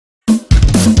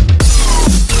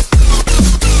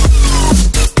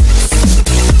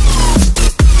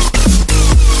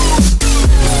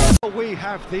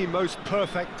the most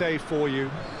perfect day for you.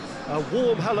 A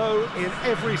warm hello in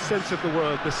every sense of the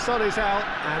word. The sun is out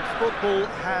and football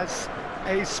has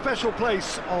a special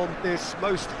place on this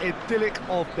most idyllic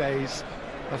of days.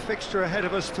 A fixture ahead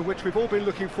of us to which we've all been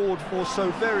looking forward for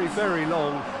so very, very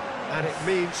long, and it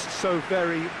means so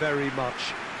very, very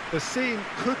much. The scene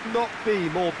could not be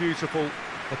more beautiful.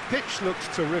 The pitch looks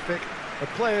terrific. The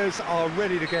players are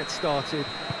ready to get started,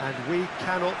 and we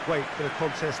cannot wait for the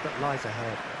contest that lies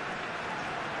ahead.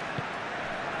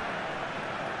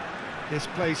 This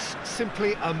place,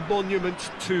 simply a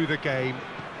monument to the game.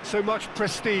 So much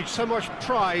prestige, so much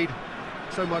pride,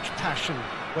 so much passion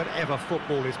whenever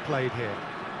football is played here.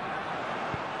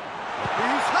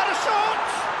 He's had a shot!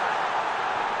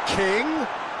 King.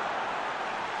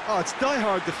 Oh, it's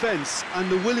die-hard defence and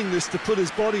the willingness to put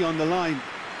his body on the line.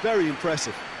 Very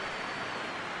impressive.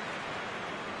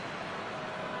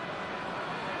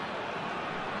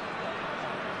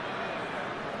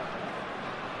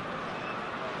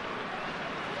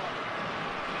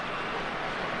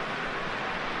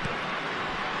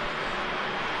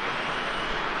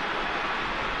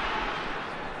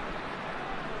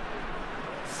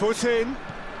 Foot in.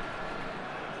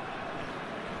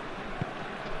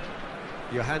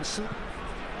 Johansson.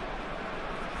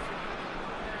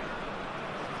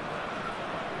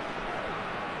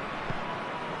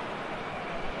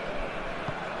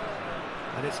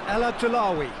 And it's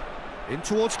Elyounoussi in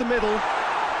towards the middle.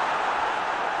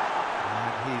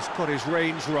 And he's got his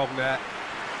range wrong there.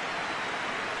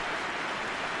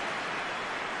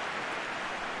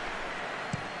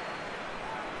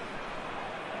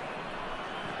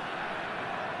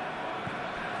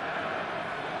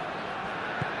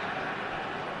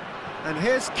 And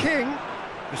here's King,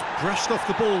 just brushed off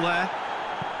the ball there.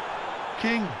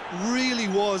 King really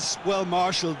was well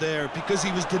marshalled there because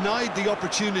he was denied the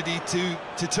opportunity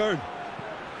to turn.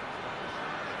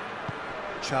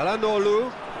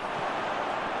 Calhanoglu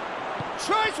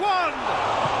tries one!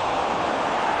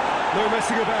 No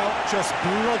messing about, just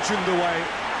bludgeoned away.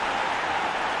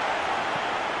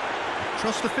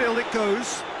 Across the field it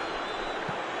goes.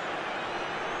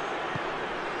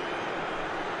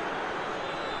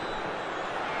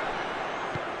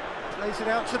 Plays it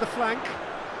out to the flank.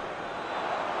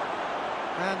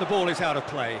 And the ball is out of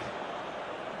play.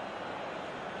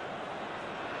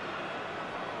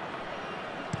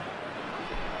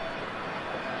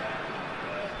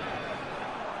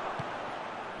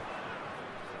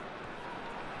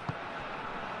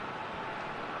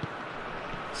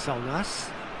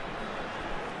 Sorloth.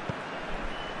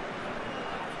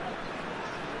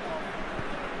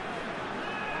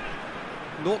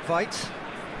 Thorstvedt.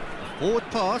 Forward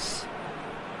pass.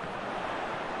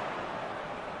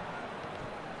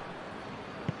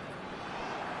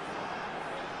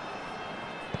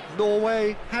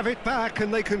 Norway have it back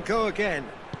and they can go again.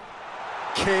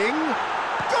 King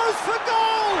goes for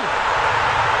goal!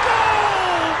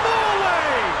 Goal!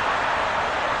 Norway!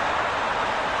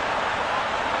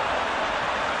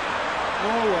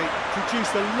 Norway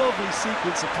produced a lovely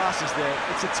sequence of passes there.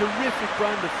 It's a terrific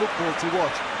brand of football to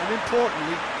watch, and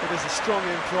importantly, it is a strong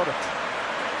end product.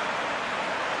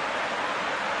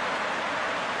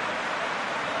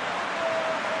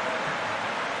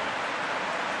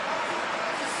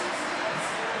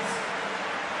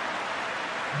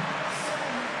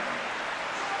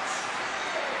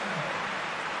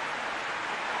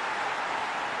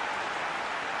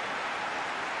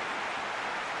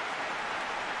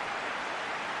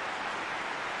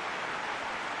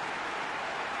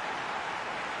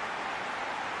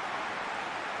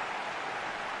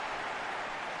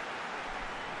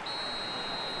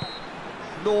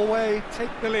 Norway take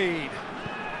the lead.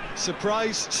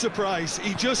 Surprise, surprise.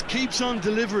 He just keeps on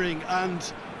delivering,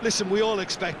 and listen, we all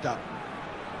expect that.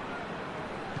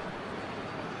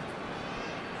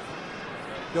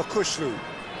 Yokuslu.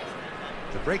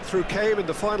 The breakthrough came in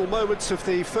the final moments of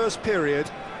the first period,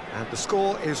 and the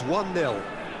score is 1-0.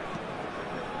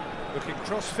 Looking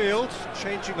cross-field,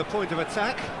 changing the point of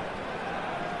attack.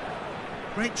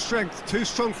 Great strength, too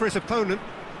strong for his opponent.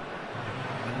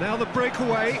 And now the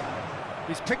breakaway.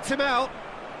 He's picked him out.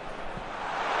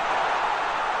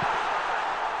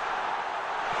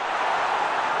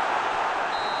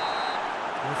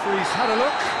 The referee's had a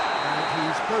look, and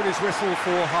he's blown his whistle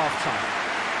for half-time.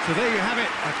 So there you have it,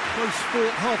 a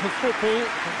close-fought half of football,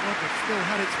 but one that still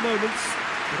had its moments,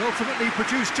 but ultimately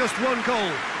produced just one goal.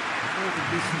 A more than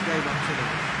decent game up to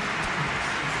them.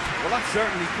 Well, that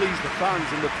certainly pleased the fans,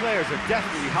 and the players are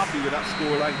definitely happy with that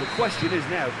scoreline. The question is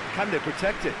now, can they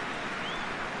protect it?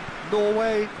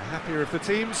 Norway, the happier of the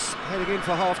teams, heading in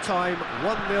for half-time,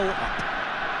 1-0 up.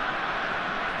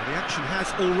 The action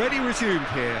has already resumed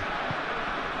here.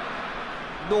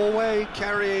 Norway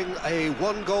carrying a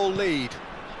one-goal lead.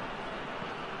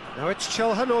 Now it's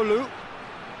Calhanoglu.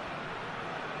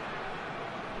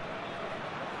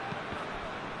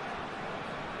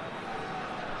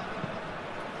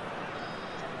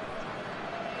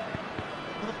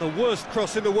 Not the worst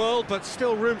cross in the world, but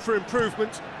still room for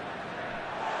improvement.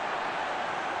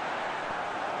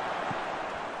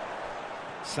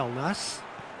 Sorloth.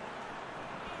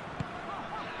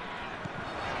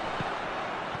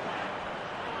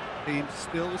 Team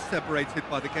still separated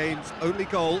by the game's only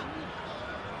goal.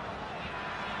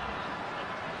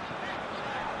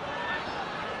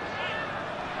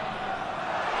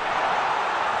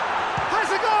 Has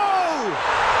a goal!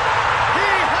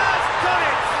 He has done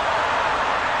it!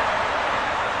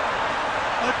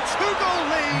 A two-goal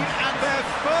lead and they're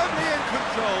firmly in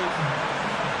control.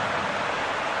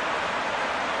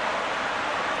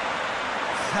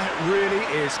 That really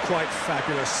is quite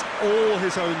fabulous, all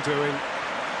his own doing.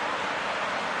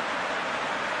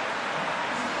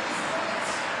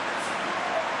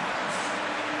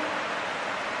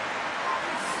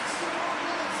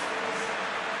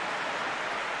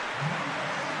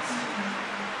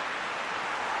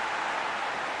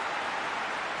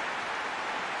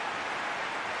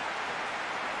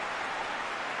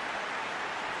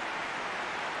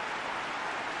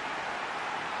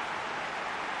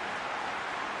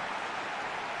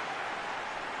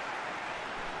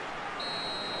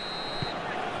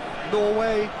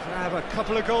 Norway grab a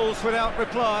couple of goals without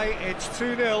reply. It's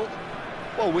 2-0.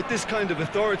 Well, with this kind of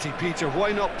authority, Peter,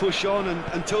 why not push on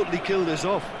and totally kill this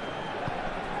off?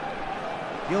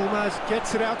 Yilmaz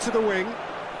gets it out to the wing.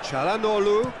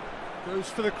 Calhanoglu goes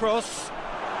for the cross.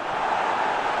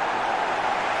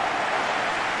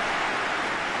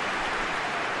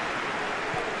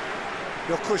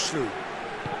 Yokuslu.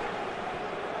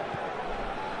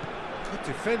 Good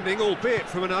defending, albeit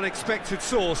from an unexpected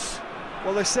source.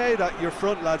 Well, they say that your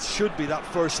front lads should be that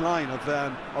first line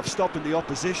of stopping the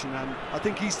opposition, and I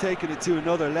think he's taken it to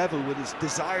another level with his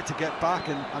desire to get back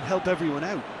and help everyone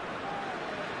out.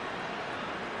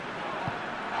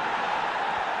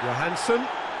 Johansson.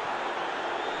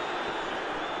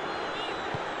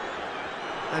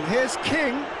 And here's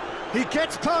King. He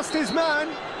gets past his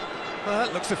man.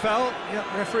 That looks a foul. Yep,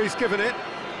 referee's given it.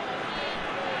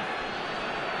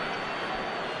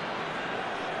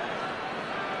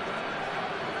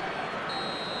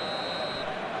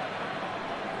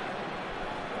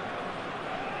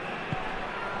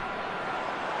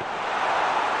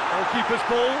 Keeper's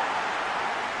ball.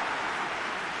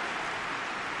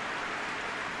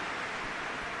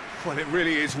 Well, it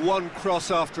really is one cross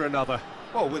after another.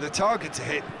 Well, with a target to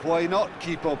hit, why not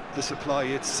keep up the supply?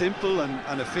 It's simple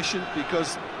and efficient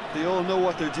because they all know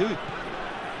what they're doing.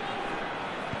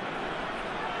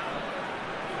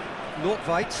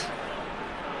 Thorstvedt.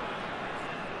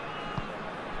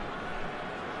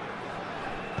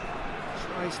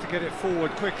 Tries to get it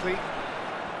forward quickly.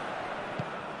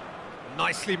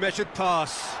 Nicely measured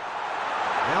pass.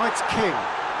 Now it's King.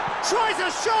 Tries a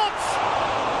shot!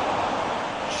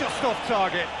 Just off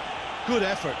target. Good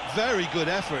effort, very good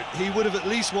effort. He would have at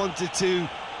least wanted to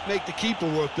make the keeper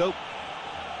work, though.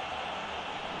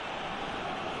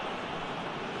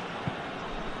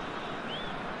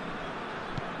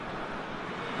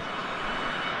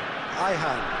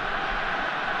 Ajer.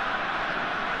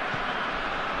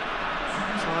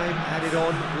 Time added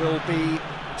on will be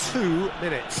 2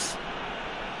 minutes.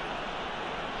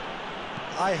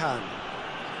 Ajer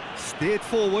steered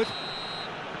forward,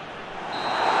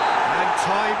 and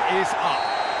time is up.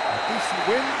 A decent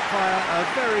win via a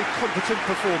very competent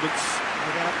performance.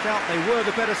 Without doubt, they were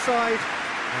the better side,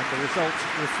 and the result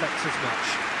reflects as much.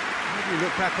 How do you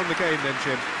look back on the game then,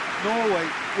 Jim? Norway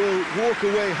will walk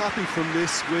away happy from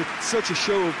this with such a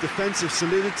show of defensive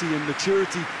solidity and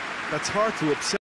maturity that's hard to upset.